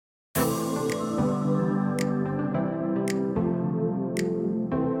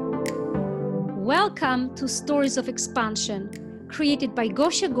Welcome to Stories of Expansion, created by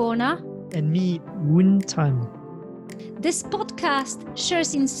Gosha Gona and me, Woon Tan. This podcast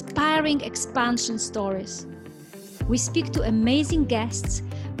shares inspiring expansion stories. We speak to amazing guests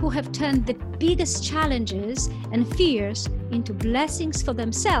who have turned the biggest challenges and fears into blessings for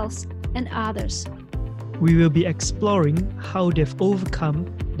themselves and others. We will be exploring how they've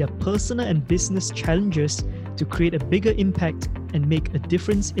overcome their personal and business challenges to create a bigger impact and make a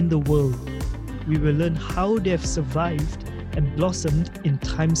difference in the world. We will learn how they have survived and blossomed in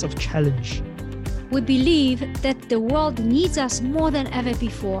times of challenge. We believe that the world needs us more than ever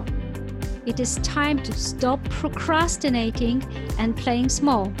before. It is time to stop procrastinating and playing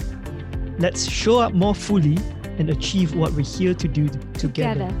small. Let's show up more fully and achieve what we're here to do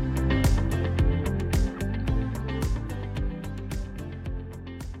together.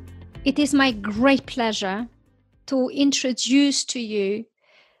 It is my great pleasure to introduce to you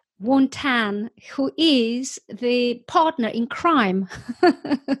Woon Tan, who is the partner in crime.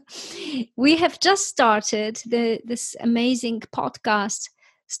 We have just started this amazing podcast,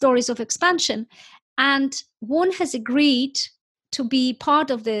 Stories of Expansion, and Woon has agreed to be part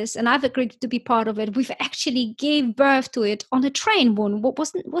of this, and I've agreed to be part of it. We've actually gave birth to it on a train, Woon.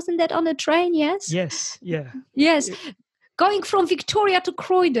 Wasn't that on a train? Yes. Yes. Yeah. Yes. Going from Victoria to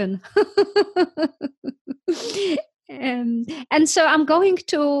Croydon. And so I'm going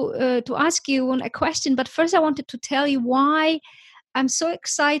to ask you a question, but first I wanted to tell you why I'm so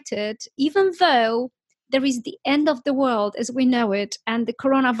excited, even though there is the end of the world as we know it, and the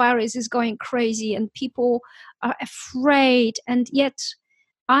coronavirus is going crazy and people are afraid, and yet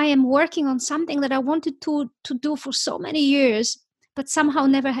I am working on something that I wanted to do for so many years, but somehow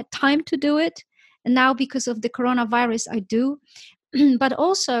never had time to do it. And now because of the coronavirus, I do. But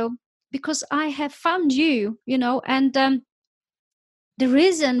also because I have found you, and the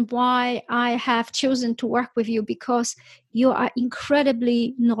reason why I have chosen to work with you, because you are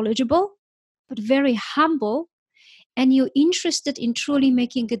incredibly knowledgeable, but very humble, and you're interested in truly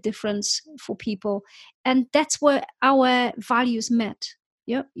making a difference for people. And that's where our values met.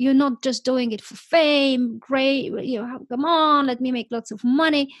 You're not just doing it for fame, great, come on, let me make lots of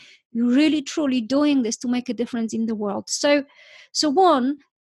money. You're really, truly doing this to make a difference in the world. So one,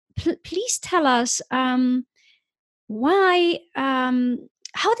 please tell us why, how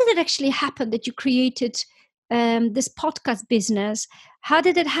did it actually happen that you created this podcast business? How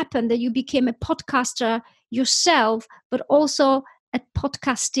did it happen that you became a podcaster yourself, but also a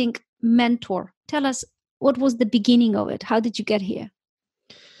podcasting mentor? Tell us, what was the beginning of it? How did you get here?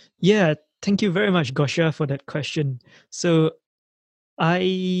 Yeah, thank you very much, Gosha, for that question. So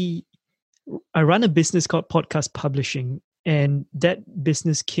I run a business called Podcast Publishing, and that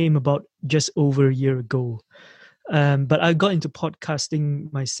business came about just over a year ago. But I got into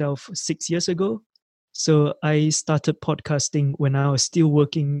podcasting myself 6 years ago. So I started podcasting when I was still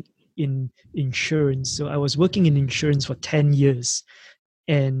working in insurance. So I was working in insurance for 10 years,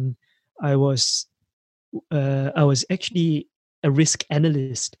 and I was actually a risk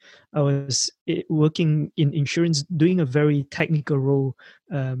analyst. I was working in insurance, doing a very technical role,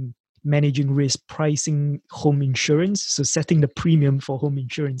 managing risk, pricing home insurance, so setting the premium for home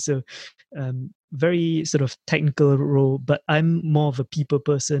insurance. So very sort of technical role, but I'm more of a people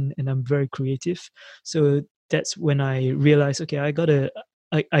person and I'm very creative. So that's when I realized, okay,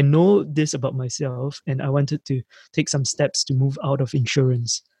 I know this about myself, and I wanted to take some steps to move out of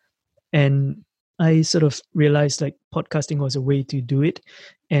insurance. And I sort of realized like podcasting was a way to do it,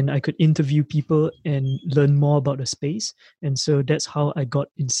 and I could interview people and learn more about the space. And so that's how I got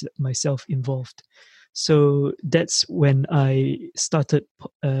myself involved. So that's when I started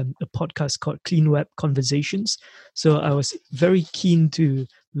a podcast called Clean Web Conversations. So I was very keen to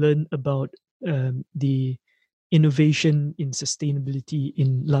learn about the innovation in sustainability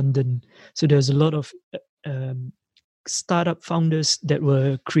in London. So there's a lot of startup founders that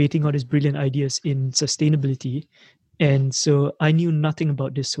were creating all these brilliant ideas in sustainability. And so I knew nothing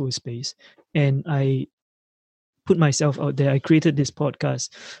about this whole space. And I put myself out there. I created this podcast.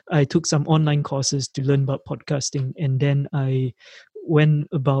 I took some online courses to learn about podcasting. And then I went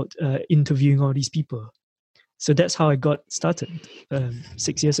about interviewing all these people. So that's how I got started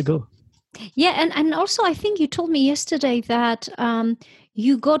 6 years ago. Yeah, and also I think you told me yesterday that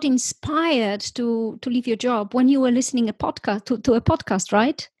you got inspired to leave your job when you were listening to a podcast,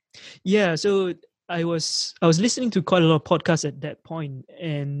 right? Yeah, so I was listening to quite a lot of podcasts at that point,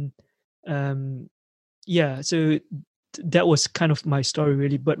 and so that was kind of my story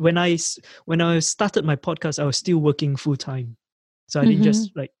really. But when I started my podcast, I was still working full time, so I didn't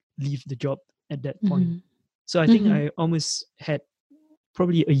just like leave the job at that point. So I think I almost had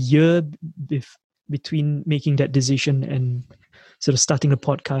probably a year between making that decision and sort of starting a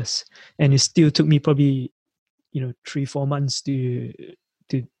podcast. And it still took me probably 3-4 months to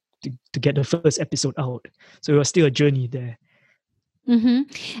to get the first episode out. So it was still a journey there.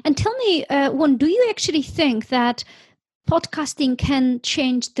 And tell me, Won, do you actually think that podcasting can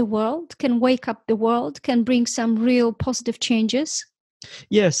change the world, can wake up the world, can bring some real positive changes?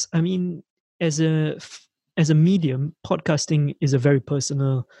 Yes, I mean, as a medium, podcasting is a very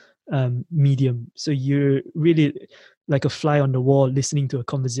personal medium. So you're really like a fly on the wall listening to a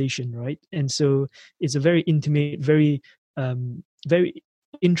conversation, right? And so it's a very intimate, very very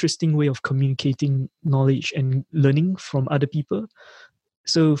interesting way of communicating knowledge and learning from other people.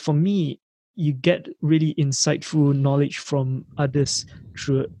 So for me, you get really insightful knowledge from others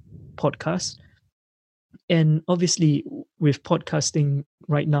through podcasts. And obviously, with podcasting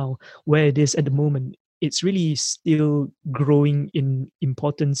right now, where it is at the moment, it's really still growing in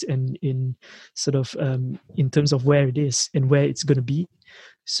importance and in sort of in terms of where it is and where it's going to be.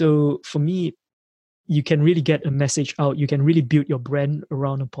 So for me, you can really get a message out. You can really build your brand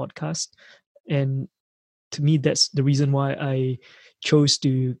around a podcast. And to me, that's the reason why I chose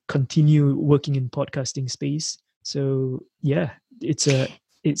to continue working in podcasting space. So yeah, it's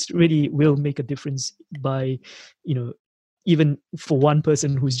really will make a difference by, even for one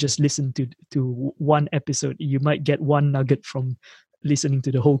person who's just listened to one episode, you might get one nugget from listening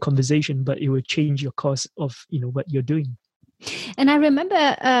to the whole conversation, but it will change your course of what you're doing. And I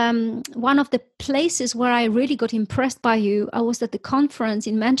remember one of the places where I really got impressed by you, I was at the conference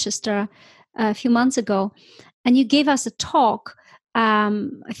in Manchester a few months ago, and you gave us a talk. I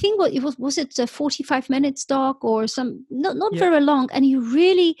think was it a 45 minutes talk or some not very long, and you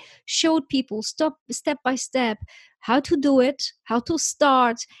really showed people step by step how to do it, how to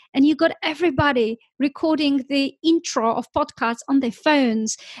start, and you got everybody recording the intro of podcasts on their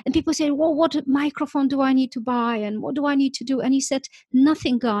phones, and people say, well, what microphone do I need to buy and what do I need to do? And he said,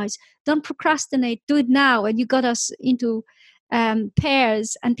 nothing, guys, don't procrastinate, do it now. And you got us into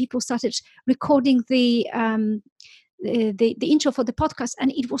pairs, and people started recording the intro for the podcast,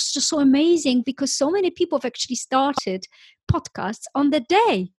 and it was just so amazing because so many people have actually started podcasts on the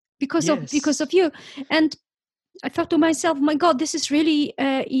day because of you. And I thought to myself, my God, this is really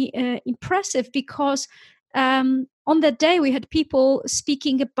impressive because on that day we had people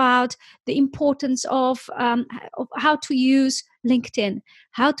speaking about the importance of how to use LinkedIn,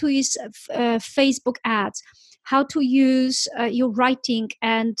 how to use Facebook ads, how to use your writing,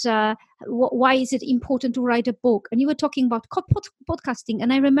 and why is it important to write a book. And you were talking about podcasting,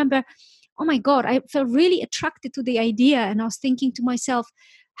 and I remember, oh my God, I felt really attracted to the idea, and I was thinking to myself,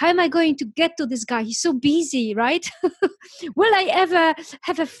 how am I going to get to this guy? He's so busy, right? Will I ever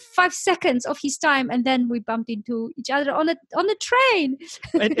have 5 seconds of his time? And then we bumped into each other on a train.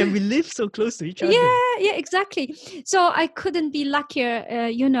 and we live so close to each other. Yeah, exactly. So I couldn't be luckier,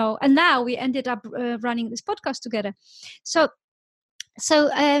 and now we ended up running this podcast together. So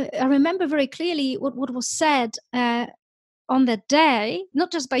I remember very clearly what was said on that day,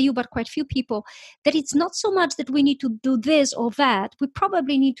 not just by you, but quite a few people, that it's not so much that we need to do this or that. We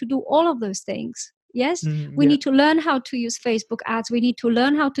probably need to do all of those things. Yes, we need to learn how to use Facebook ads. We need to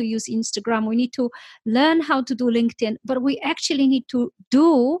learn how to use Instagram. We need to learn how to do LinkedIn. But we actually need to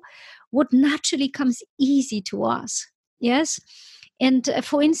do what naturally comes easy to us. Yes. And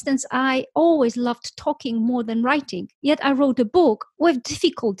for instance, I always loved talking more than writing. Yet I wrote a book with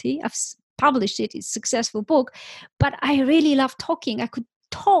difficulty. I've published it. It's a successful book. But I really love talking. I could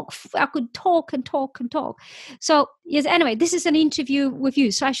talk and talk. So yes, anyway, this is an interview with you,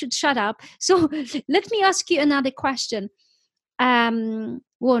 so I should shut up. So let me ask you another question. One,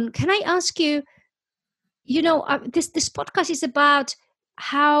 can I ask you, this podcast is about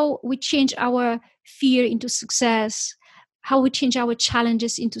how we change our fear into success, how we change our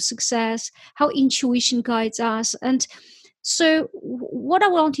challenges into success, how intuition guides us. And so what I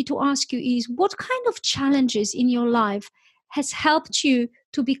wanted to ask you is, what kind of challenges in your life has helped you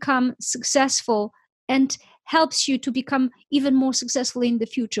to become successful and helps you to become even more successful in the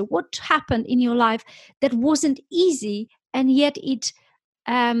future? What happened in your life that wasn't easy and yet it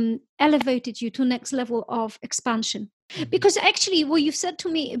elevated you to next level of expansion? Because actually what you've said to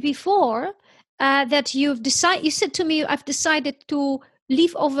me before, that you said to me, I've decided to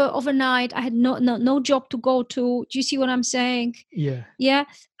leave overnight. I had no job to go to. Do you see what I'm saying? Yeah.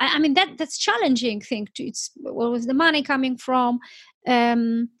 I mean that's challenging thing. It's where was the money coming from?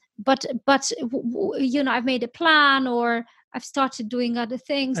 But I've made a plan, or I've started doing other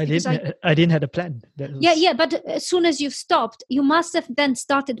things. I didn't have a plan. Yeah. But as soon as you've stopped, you must have then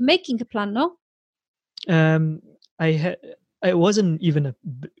started making a plan, no? it wasn't even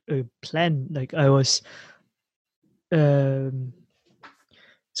a plan. Like I was, um,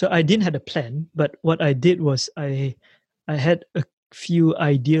 so I didn't have a plan. But what I did was I had a few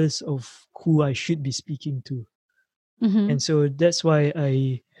ideas of who I should be speaking to, Mm-hmm. and so that's why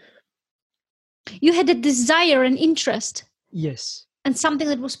You had a desire and interest, yes, and something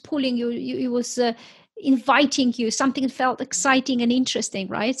that was pulling you. It was inviting you. Something that felt exciting and interesting,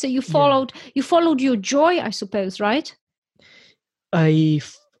 right? So you yeah, followed your joy, I suppose, right? I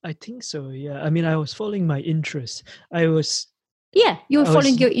think so. Yeah, I mean, I was following my interest. I was Yeah, you were I was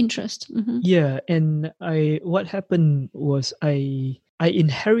following your interest. Mm-hmm. Yeah, and what happened was I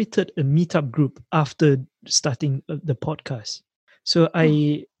inherited a meetup group after starting the podcast. So Oh.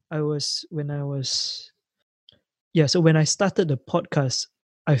 I was when I was yeah, so when I started the podcast,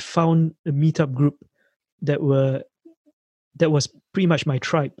 I found a meetup group that was pretty much my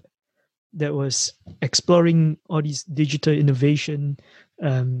tribe, that was exploring all these digital innovation,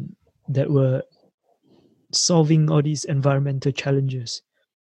 um, that were solving all these environmental challenges.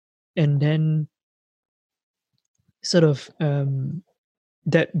 And then sort of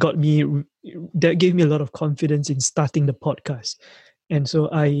that gave me a lot of confidence in starting the podcast. And so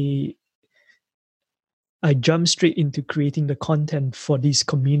I jumped straight into creating the content for this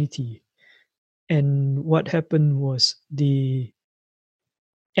community. And what happened was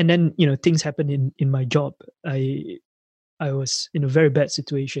and then things happened in my job. I was in a very bad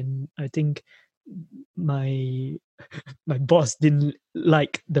situation. I think my my boss didn't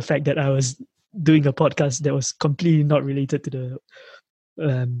like the fact that I was doing a podcast that was completely not related to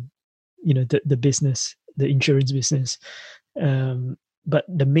the business, the insurance business. But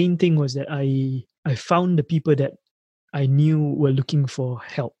the main thing was that I found the people that I knew were looking for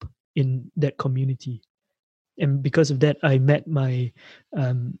help in that community, and because of that, I met my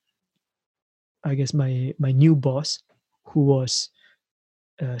I guess my new boss, who was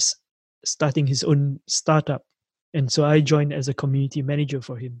starting his own startup, and so I joined as a community manager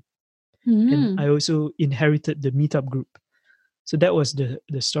for him, and Mm-hmm. I also inherited the meetup group. So that was the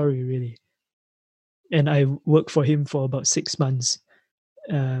story really, and I worked for him for about 6 months.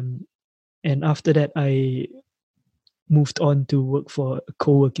 Um, and after that, I moved on to work for a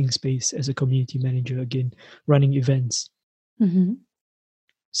co-working space as a community manager again, running events. Mm-hmm.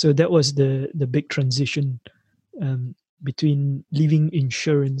 So that was the big transition, between leaving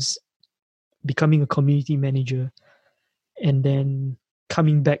insurance, becoming a community manager, and then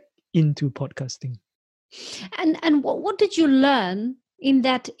coming back into podcasting. And what did you learn in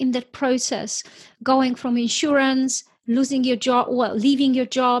that process, going from insurance, losing your job, well, leaving your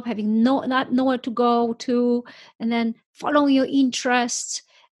job, having not nowhere to go to, and then following your interests,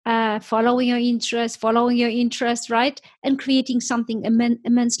 following your interest, right, and creating something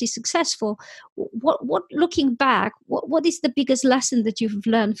immensely successful. What looking back, what is the biggest lesson that you've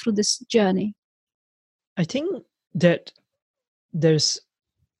learned through this journey? I think that there's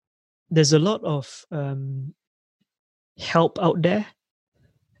a lot of help out there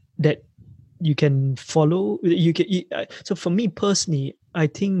that you can follow. So for me personally, I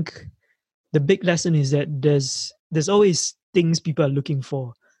think the big lesson is that there's always things people are looking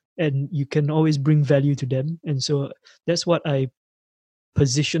for, and you can always bring value to them. And so that's what I've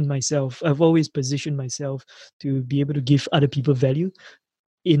always positioned myself to be able to give other people value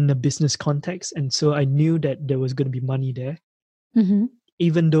in a business context. And so I knew that there was going to be money there, Mm-hmm.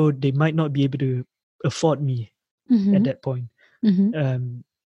 even though they might not be able to afford me at Mm-hmm. that point. Mm-hmm.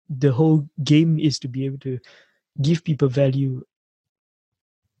 The whole game is to be able to give people value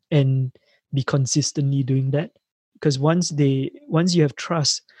and be consistently doing that, because once you have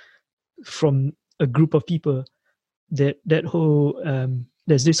trust from a group of people, that whole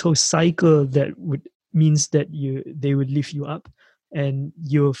there's this whole cycle that would means that they would lift you up, and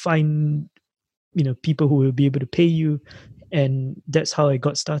you'll find people who will be able to pay you. And that's how I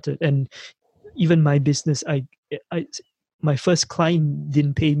got started. And even my business, I my first client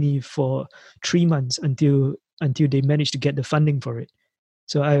didn't pay me for 3 months until they managed to get the funding for it.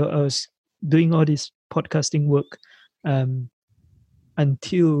 So I was doing all this podcasting work, um,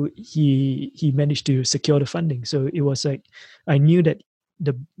 until he managed to secure the funding. So it was like I knew that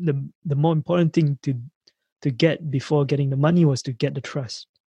the more important thing to get before getting the money was to get the trust.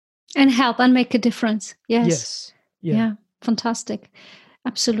 And help and make a difference. Yes. Yes. Yeah. Yeah. Fantastic.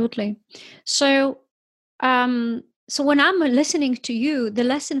 Absolutely. So, so when I'm listening to you, the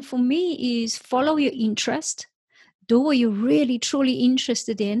lesson for me is follow your interest, do what you're really truly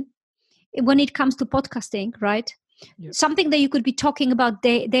interested in when it comes to podcasting, right? Yeah. Something that you could be talking about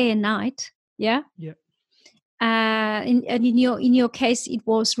day and night. Yeah. Yeah. And in your case, it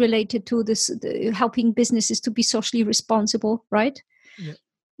was related to helping businesses to be socially responsible, right?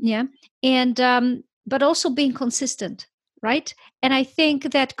 Yeah. And but also being consistent, right? And I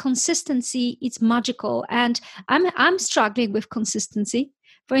think that consistency is magical, and I'm struggling with consistency.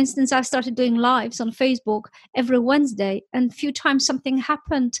 For instance, I started doing lives on Facebook every Wednesday, and a few times something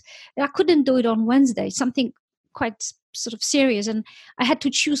happened. I couldn't do it on Wednesday, something quite sort of serious, and I had to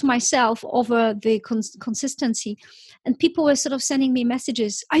choose myself over the consistency. And people were sort of sending me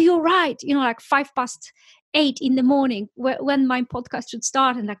messages, "Are you all right?" Like 8:05 in the morning, when my podcast should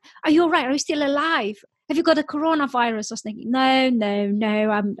start, and like, "Are you all right? Are you still alive? Have you got a coronavirus?" I was thinking,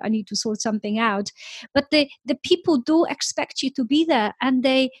 no, I need to sort something out. But the people do expect you to be there, and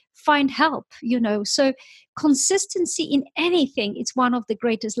they find help, So consistency in anything, it's one of the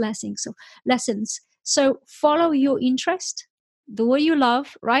greatest lessons. So follow your interest, do what you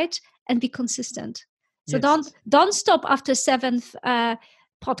love, right? And be consistent. So Yes. don't stop after 7th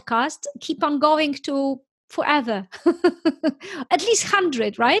podcast. Keep on going to forever. At least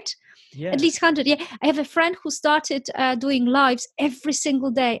 100, right? Yeah. At least 100. Yeah. I have a friend who started doing lives every single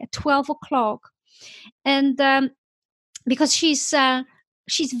day at 12 o'clock. And because she's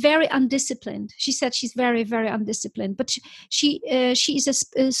very undisciplined. She said she's very, very undisciplined. But she is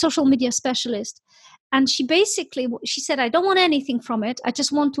a social media specialist. And she said, I don't want anything from it. I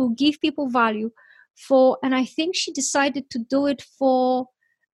just want to give people value and I think she decided to do it for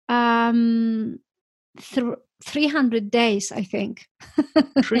 300 days, I think.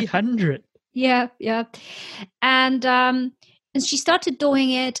 300. Yeah. And she started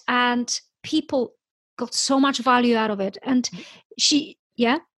doing it, and people got so much value out of it. And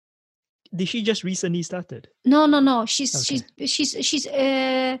Did she just recently started? No.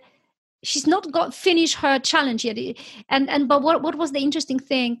 She's not finished her challenge yet. But what was the interesting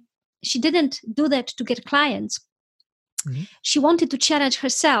thing? She didn't do that to get clients. Mm-hmm. She wanted to challenge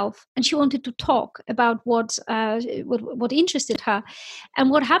herself, and she wanted to talk about what interested her. And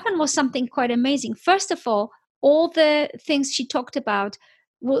what happened was something quite amazing. First of all the things she talked about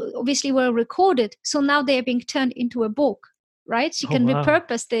obviously were recorded, so now they are being turned into a book, right? She can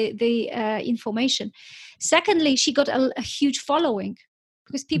repurpose the information. Secondly, she got a huge following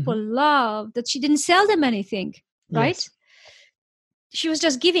because people loved that she didn't sell them anything, right? Yes. She was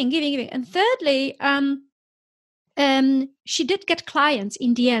just giving. And thirdly, she did get clients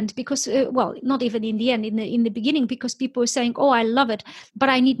in the end because, not even in the end, in the beginning, because people were saying, "Oh, I love it, but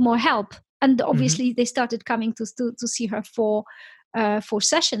I need more help." And obviously they started coming to see her for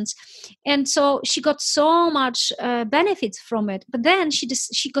sessions. And so she got so much benefits from it. But then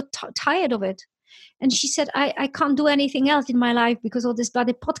she got tired of it. And she said, I can't do anything else in my life because all this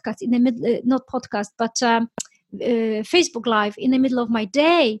bloody podcast in the middle, not podcast, but Facebook Live in the middle of my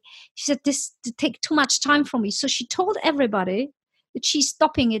day. She said, this take too much time from me. So she told everybody that she's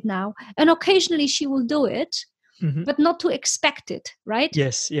stopping it now. And occasionally she will do it, but not to expect it, right?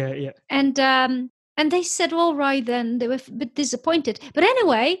 Yes, yeah. And they said, all right, then. They were a bit disappointed. But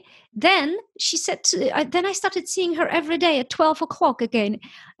anyway, then she said, then I started seeing her every day at 12 o'clock again.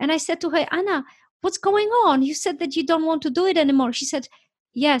 And I said to her, Anna, what's going on? You said that you don't want to do it anymore. She said,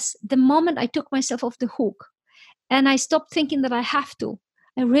 yes, the moment I took myself off the hook and I stopped thinking that I have to,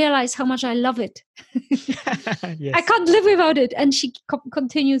 I realized how much I love it. Yes. I can't live without it. And she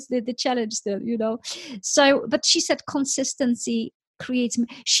continues the challenge still, So, but she said consistency creates.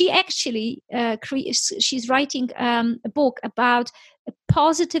 She actually she's writing a book about a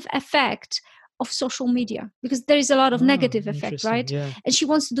positive effect of social media, because there is a lot of negative effect, right? Yeah. And she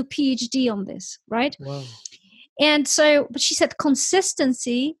wants to do PhD on this, right? Wow. And so, but she said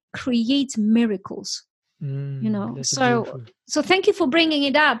consistency creates miracles. So thank you for bringing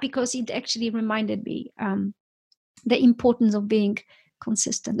it up, because it actually reminded me the importance of being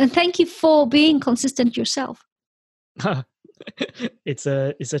consistent. And thank you for being consistent yourself. It's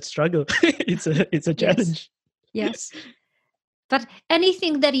a struggle. it's a challenge. Yes. But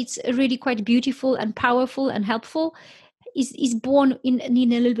anything that is really quite beautiful and powerful and helpful is born in a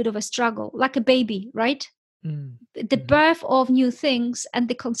little bit of a struggle, like a baby, right? The birth of new things and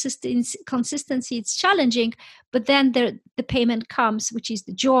the consistency, it's challenging, but then the payment comes, which is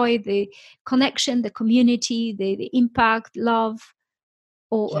the joy, the connection, the community, the impact, love,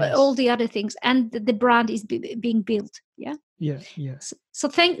 all the other things, and the brand is being built. Yes. So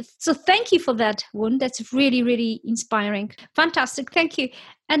thank you for that, Woon. That's really, really inspiring. Fantastic. Thank you.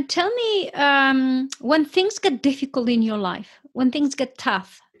 And tell me, when things get difficult in your life, when things get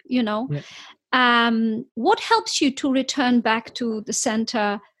tough, what helps you to return back to the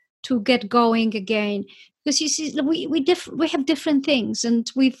center, to get going again, Because you see, we have different things, and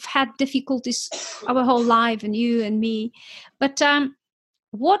we've had difficulties our whole life, and you and me. But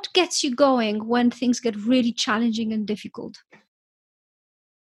what gets you going when things get really challenging and difficult?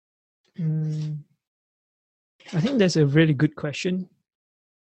 I think that's a really good question.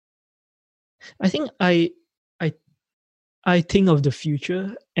 I think I think of the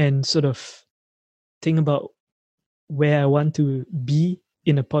future and sort of think about where I want to be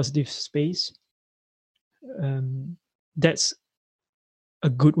in a positive space. That's a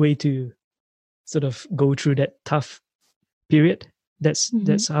good way to sort of go through that tough period. That's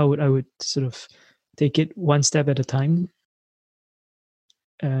how I would sort of take it one step at a time.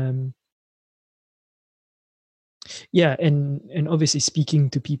 Yeah, and obviously speaking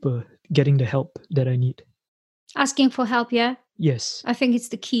to people, getting the help that I need. Asking for help, yeah? Yes. I think it's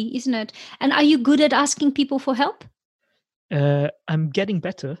the key, isn't it? And are you good at asking people for help? I'm getting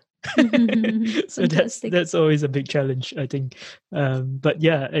better. So that's always a big challenge, I think. But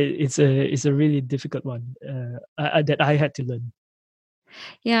yeah, it's a really difficult one that I had to learn.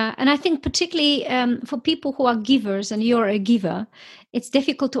 Yeah, and I think particularly for people who are givers, and you're a giver, it's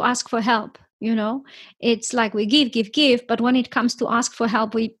difficult to ask for help. It's like we give, but when it comes to ask for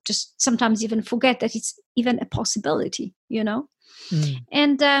help, we just sometimes even forget that it's even a possibility.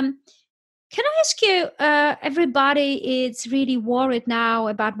 And can I ask you, everybody is really worried now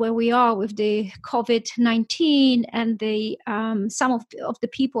about where we are with the COVID-19, and some of the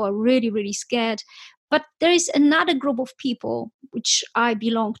people are really, really scared. But there is another group of people, which I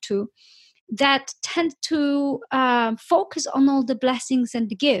belong to, that tend to focus on all the blessings and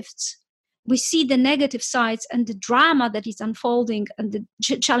the gifts. We see the negative sides and the drama that is unfolding, and the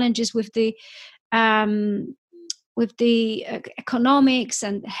challenges with the economics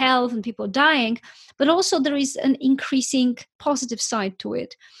and health and people dying, but also there is an increasing positive side to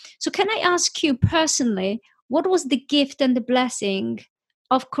it. So can I ask you personally, what was the gift and the blessing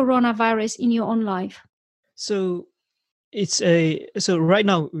of coronavirus in your own life? So right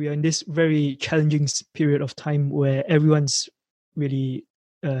now we are in this very challenging period of time where everyone's really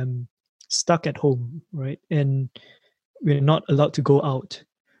stuck at home, right? And we're not allowed to go out.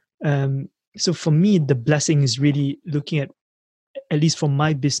 So for me, the blessing is really looking at least from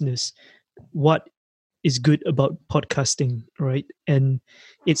my business, what is good about podcasting, right? And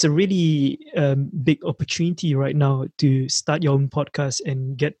it's a really big opportunity right now to start your own podcast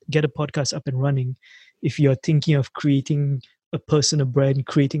and get a podcast up and running. If you're thinking of creating a personal brand,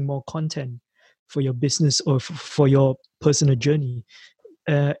 creating more content for your business or for your personal journey.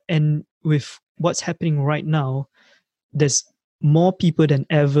 And with what's happening right now, there's more people than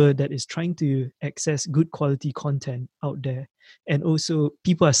ever that is trying to access good quality content out there. And also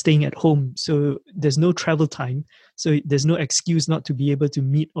people are staying at home, so there's no travel time, so there's no excuse not to be able to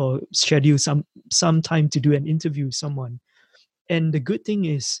meet or schedule some time to do an interview with someone. And the good thing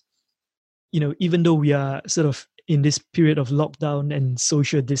is, even though we are sort of in this period of lockdown and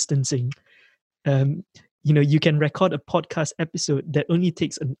social distancing, you can record a podcast episode that only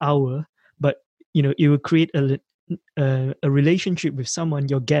takes an hour, but it will create a relationship with someone,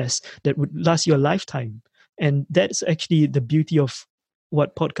 your guest, that would last your lifetime. And that's actually the beauty of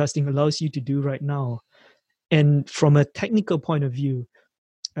what podcasting allows you to do right now. And from a technical point of view,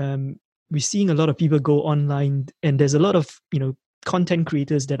 we're seeing a lot of people go online, and there's a lot of content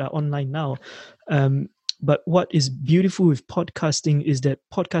creators that are online now. But what is beautiful with podcasting is that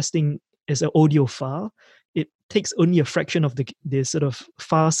podcasting as an audio file, it takes only a fraction of the sort of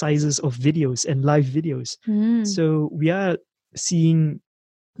file sizes of videos and live videos. So we are seeing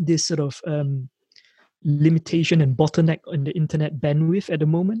this sort of limitation and bottleneck on the internet bandwidth at the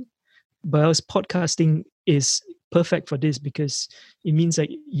moment. But podcasting is perfect for this, because it means that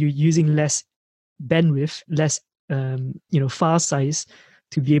you're using less bandwidth, less file size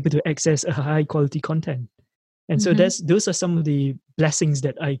to be able to access a high quality content. And so those are some of the blessings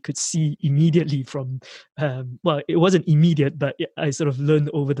that I could see immediately from, well, it wasn't immediate, but I sort of learned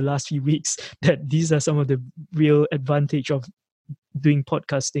over the last few weeks that these are some of the real advantage of doing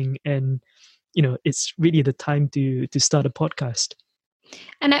podcasting. And, it's really the time to start a podcast.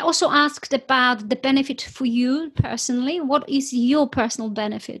 And I also asked about the benefit for you personally. What is your personal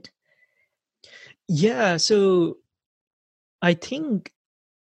benefit? Yeah, so I think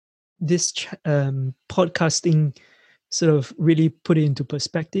this podcasting sort of really put it into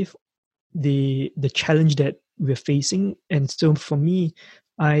perspective, the challenge that we're facing. And so for me,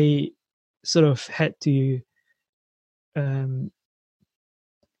 I sort of had to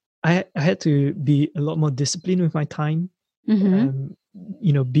I had to be a lot more disciplined with my time. Being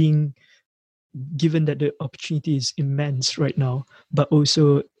given that the opportunity is immense right now, but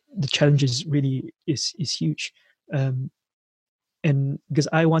also the challenge is really is huge. And because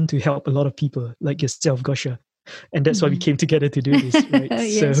I want to help a lot of people like yourself, Gosha, and that's why we came together to do this, right?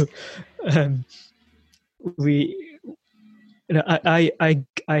 Yes. So we, I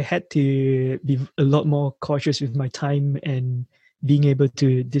had to be a lot more cautious with my time and being able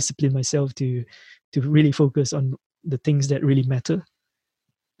to discipline myself to really focus on the things that really matter.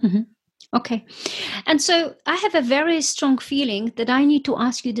 Okay. And so I have a very strong feeling that I need to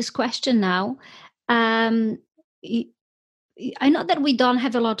ask you this question now. I know that we don't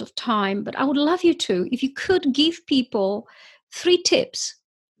have a lot of time, but I would love you to, if you could give people 3 tips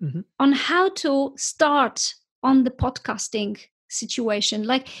on how to start on the podcasting situation.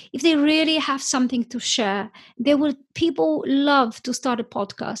 Like if they really have something to share, people love to start a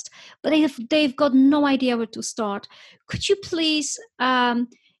podcast, but they've got no idea where to start. Could you please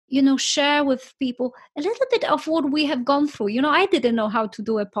share with people a little bit of what we have gone through? I didn't know how to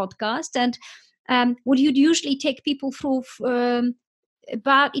do a podcast, and what you'd usually take people through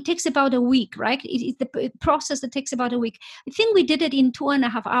it takes about a week, right? It's the process that takes about a week. I think we did it in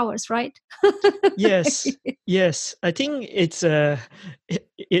 2.5 hours, right? Yes. I think it's a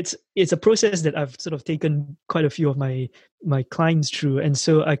process that I've sort of taken quite a few of my clients through, and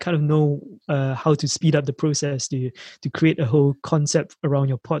so I kind of know how to speed up the process to create a whole concept around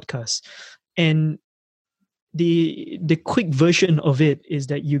your podcast. And the quick version of it is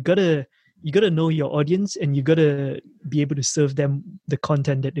that you gotta know your audience, and you gotta be able to serve them the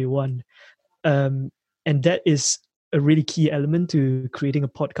content that they want, and that is a really key element to creating a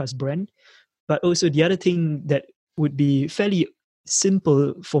podcast brand. But also the other thing that would be fairly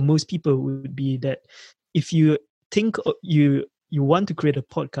simple for most people would be that if you think you want to create a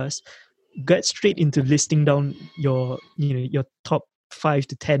podcast, get straight into listing down your top 5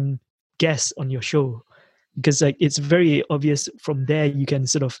 to 10 guests on your show, because like it's very obvious from there you can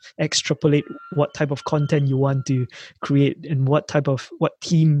sort of extrapolate what type of content you want to create and what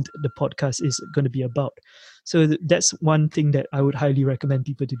themed the podcast is going to be about. So that's one thing that I would highly recommend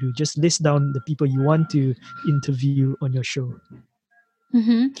people to do. Just list down the people you want to interview on your show.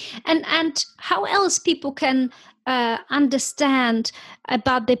 And how else people can understand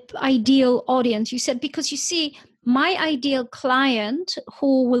about the ideal audience? You said, because you see, my ideal client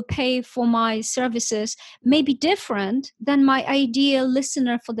who will pay for my services may be different than my ideal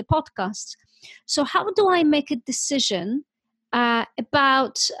listener for the podcast. So how do I make a decision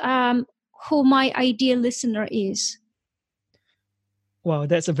about who my ideal listener is? Wow,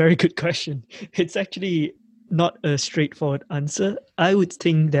 that's a very good question. It's actually not a straightforward answer. I would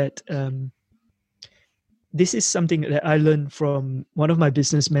think that this is something that I learned from one of my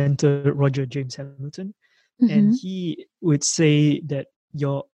business mentor, Roger James Hamilton. And he would say that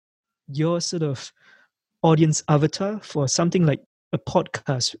your sort of audience avatar for something like a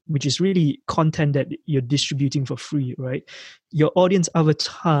podcast, which is really content that you're distributing for free, right? Your audience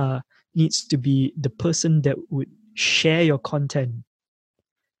avatar needs to be the person that would share your content.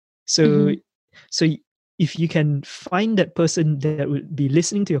 So if you can find that person that would be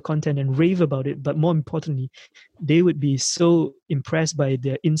listening to your content and rave about it, but more importantly, they would be so impressed by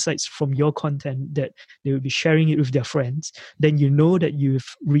the insights from your content that they would be sharing it with their friends, then you know that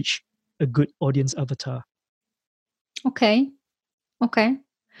you've reached a good audience avatar. Okay.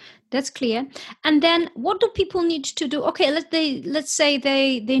 That's clear. And then what do people need to do? Okay, let's say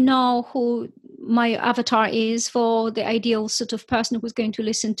they know who my avatar is for the ideal sort of person who's going to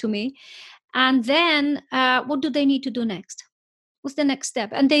listen to me. And then what do they need to do next? What's the next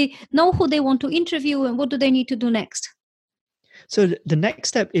step? And they know who they want to interview, and what do they need to do next? So the next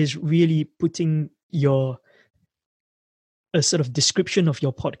step is really putting a sort of description of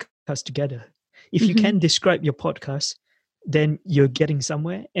your podcast together. If you can describe your podcast, then you're getting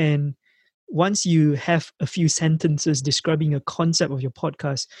somewhere. And once you have a few sentences describing a concept of your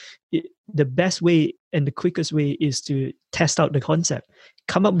podcast, the best way and the quickest way is to test out the concept.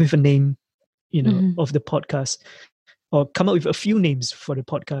 Come up with a name, of the podcast, or come up with a few names for the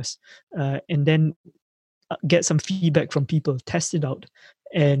podcast, and then get some feedback from people, test it out,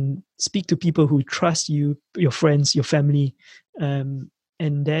 and speak to people who trust you, your friends, your family, and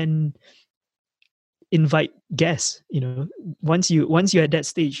then invite guests. Once you're at that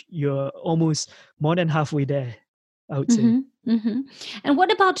stage, you're almost more than halfway there, I would say. And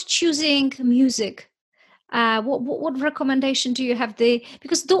what about choosing music? What recommendation do you have there?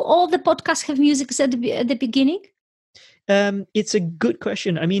 Because do all the podcasts have music at the beginning? It's a good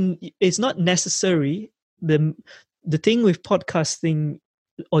question. I mean, it's not necessary. The thing with podcasting,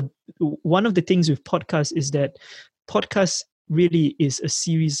 or one of the things with podcasts, is that podcasts really is a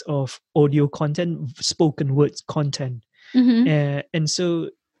series of audio content, spoken words content. And so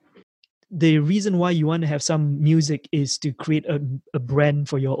the reason why you want to have some music is to create a brand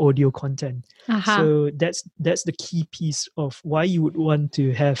for your audio content. So that's the key piece of why you would want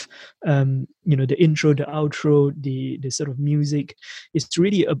to have the intro, the outro, the sort of music. It's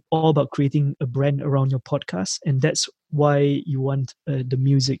really all about creating a brand around your podcast, and that's why you want the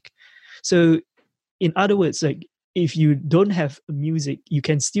music. So in other words, like, if you don't have music, you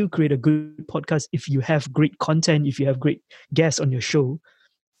can still create a good podcast if you have great content, if you have great guests on your show,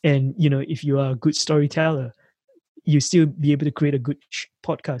 and if you are a good storyteller, you still be able to create a good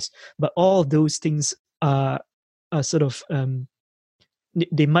podcast. But all of those things are sort of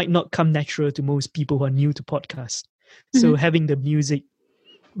they might not come natural to most people who are new to podcasts. So having the music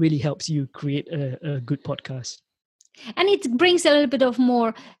really helps you create a good podcast. And it brings a little bit of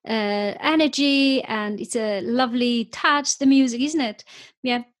more energy, and it's a lovely touch, the music, isn't it?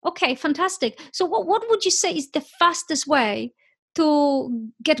 Yeah. Okay, fantastic. So what would you say is the fastest way to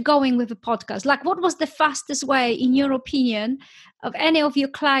get going with a podcast? Like, what was the fastest way, in your opinion, of any of your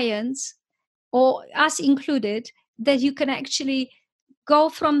clients, or us included, that you can actually go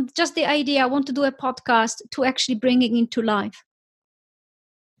from just the idea, I want to do a podcast, to actually bringing it into life?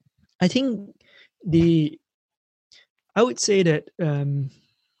 I think I would say that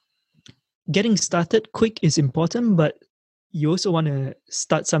getting started quick is important, but you also want to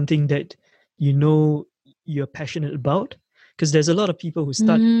start something that you're passionate about, because there's a lot of people who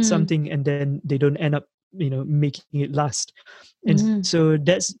start something and then they don't end up making it last. And so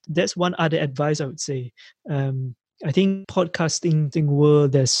that's one other advice I would say. I think podcasting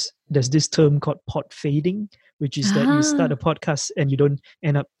world, there's this term called pod fading, which is that you start a podcast and you don't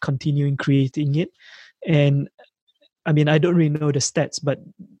end up continuing creating it. And I mean, I don't really know the stats, but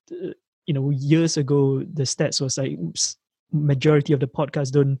years ago the stats was like majority of the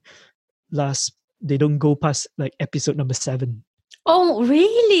podcasts don't last. They don't go past like episode number 7. Oh,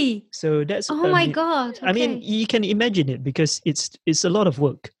 really? So that's my God. Okay. I mean, you can imagine it, because it's a lot of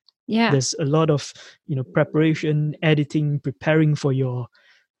work. Yeah. There's a lot of preparation, editing, preparing for the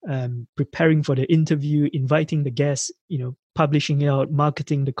interview, inviting the guests, publishing it out,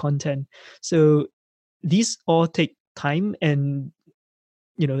 marketing the content. So these all take time, and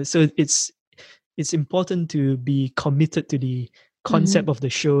so it's important to be committed to the concept of the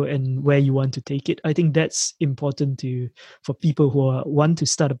show and where you want to take it. I think that's important for people who want to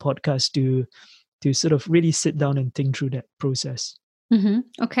start a podcast to sort of really sit down and think through that process.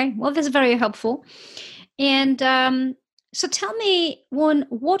 Okay, well, that's very helpful. And so tell me,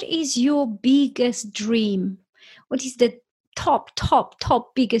 what is your biggest dream? What is the top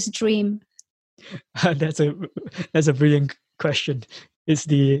biggest dream? That's a brilliant question. It's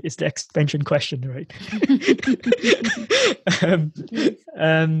the expansion question, right?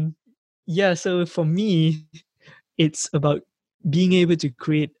 Yeah. So for me, it's about being able to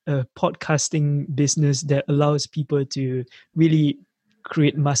create a podcasting business that allows people to really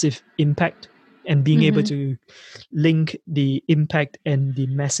create massive impact, and being able to link the impact and the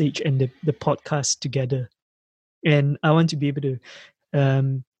message and the podcast together. And I want to be able to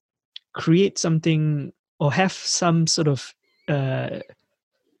create something, or have some sort of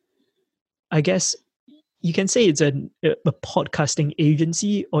I guess you can say it's a podcasting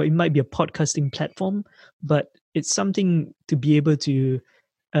agency, or it might be a podcasting platform, but it's something to be able to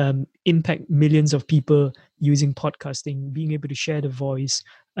impact millions of people using podcasting, being able to share the voice,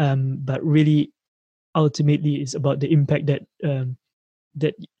 but really ultimately it's about the impact that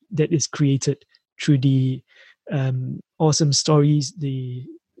is created through the awesome stories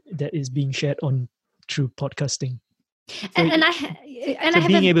that is being shared on through podcasting. So,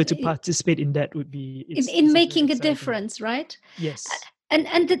 being able to participate in that would be in making a difference, right? Yes.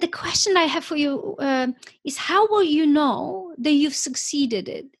 And the question I have for you is, how will you know that you've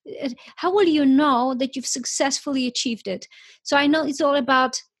succeeded? How will you know that you've successfully achieved it? So I know it's all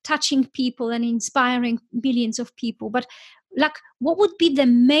about touching people and inspiring millions of people, but like, what would be the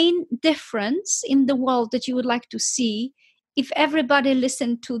main difference in the world that you would like to see if everybody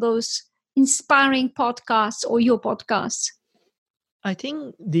listened to those inspiring podcasts or your podcasts? I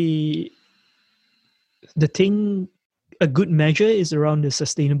think the thing, a good measure is around the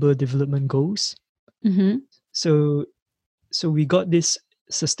Sustainable Development Goals. So we got this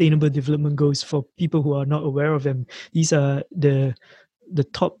Sustainable Development Goals. For people who are not aware of them, these are the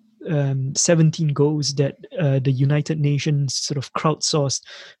top 17 goals that the United Nations sort of crowdsourced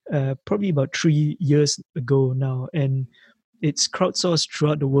probably about 3 years ago now, and it's crowdsourced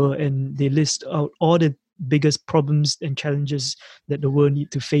throughout the world, and they list out all the biggest problems and challenges that the world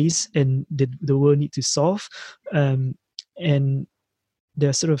need to face and the world need to solve, and there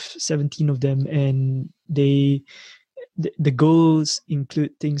are sort of 17 of them, and they the goals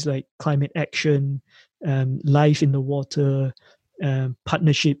include things like climate action, life in the water,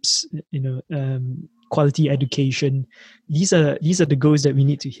 partnerships, quality education. These are the goals that we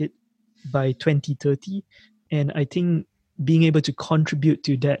need to hit by 2030, and I think being able to contribute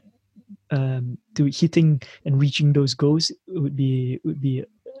to that, to hitting and reaching those goals would be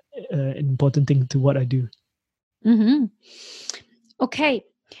an important thing to what I do. Mm-hmm. Okay,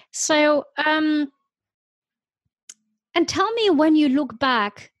 so and tell me, when you look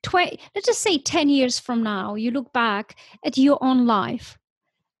back, let's just say 10 years from now, you look back at your own life,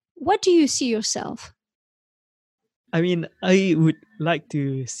 what do you see yourself? I mean, I would like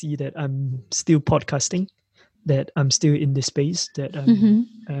to see that I'm still podcasting, that I'm still in this space, that I'm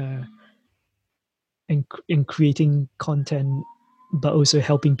in creating content, but also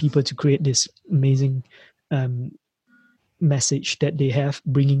helping people to create this amazing message that they have,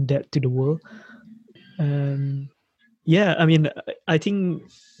 bringing that to the world. Yeah, I mean, I think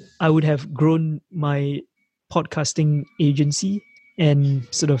I would have grown my podcasting agency and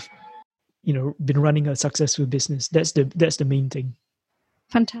sort of, been running a successful business. That's the main thing.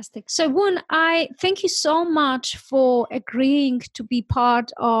 Fantastic. So, Woon, I thank you so much for agreeing to be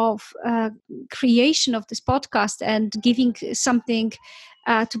part of creation of this podcast and giving something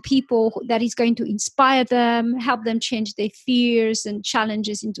to people that is going to inspire them, help them change their fears and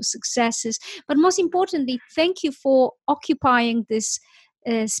challenges into successes. But most importantly, thank you for occupying this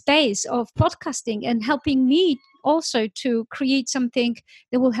space of podcasting and helping me also to create something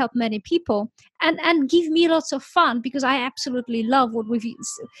that will help many people and give me lots of fun, because I absolutely love what we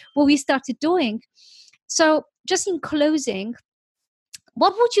started doing. So just in closing,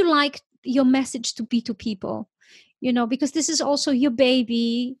 what would you like your message to be to people? Because this is also your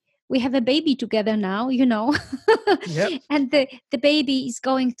baby. We have a baby together now, Yep. And the baby is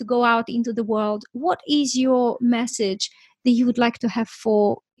going to go out into the world. What is your message that you would like to have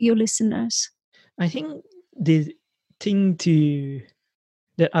for your listeners? I think the thing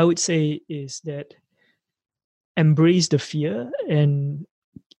that I would say is that embrace the fear and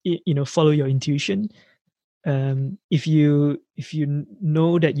follow your intuition. If you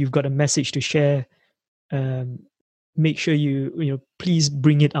know that you've got a message to share, make sure you please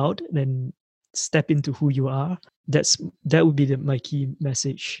bring it out and step into who you are. That would be my key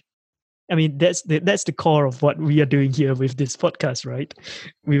message. I mean, that's the core of what we are doing here with this podcast, right?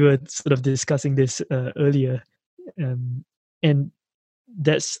 We were sort of discussing this earlier, and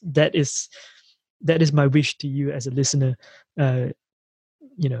that is my wish to you as a listener. If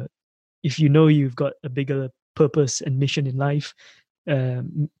you've got a bigger purpose and mission in life,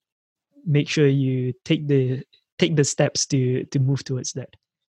 make sure you take the steps to move towards that.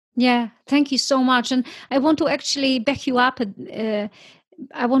 Yeah, thank you so much. And I want to actually back you up.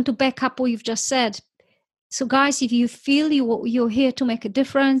 I want to back up what you've just said. So guys, if you feel you're here to make a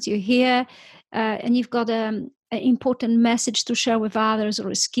difference, you're here and you've got an important message to share with others, or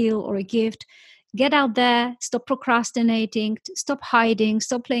a skill or a gift, get out there, stop procrastinating, stop hiding,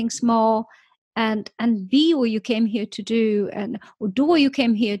 stop playing small, and be what you came here to do, or do what you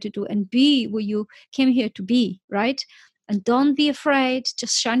came here to do, and be what you came here to be, right? And don't be afraid,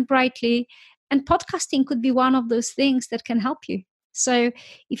 just shine brightly. And podcasting could be one of those things that can help you. So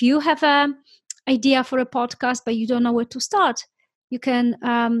if you have an idea for a podcast, but you don't know where to start, you can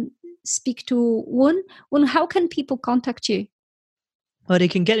speak to Woon. Woon, how can people contact you? Well, they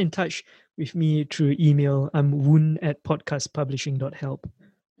can get in touch with me through email. I'm woon@podcastpublishing.help.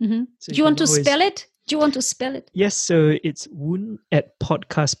 Mm-hmm. So do you want to spell it? Do you want to spell it? Yes, so it's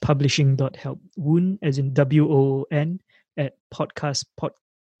woon@podcastpublishing.help. Woon as in WOON at podcast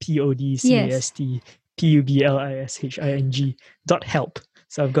PODCAST.publishing.help.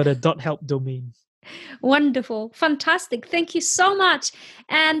 So I've got a .help domain. Wonderful. Fantastic. Thank you so much.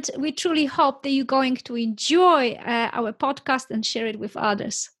 And we truly hope that you're going to enjoy our podcast and share it with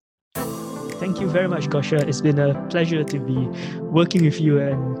others. Thank you very much, Gosha. It's been a pleasure to be working with you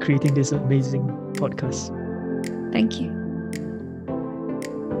and creating this amazing podcast. Thank you.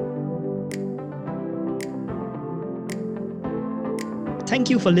 Thank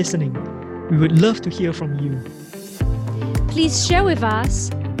you for listening. We would love to hear from you. Please share with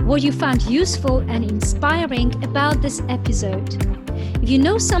us what you found useful and inspiring about this episode. If you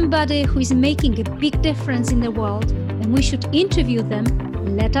know somebody who is making a big difference in the world and we should interview them,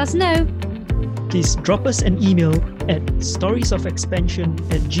 let us know. Please drop us an email at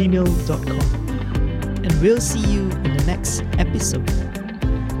storiesofexpansion@gmail.com. And we'll see you in the next episode.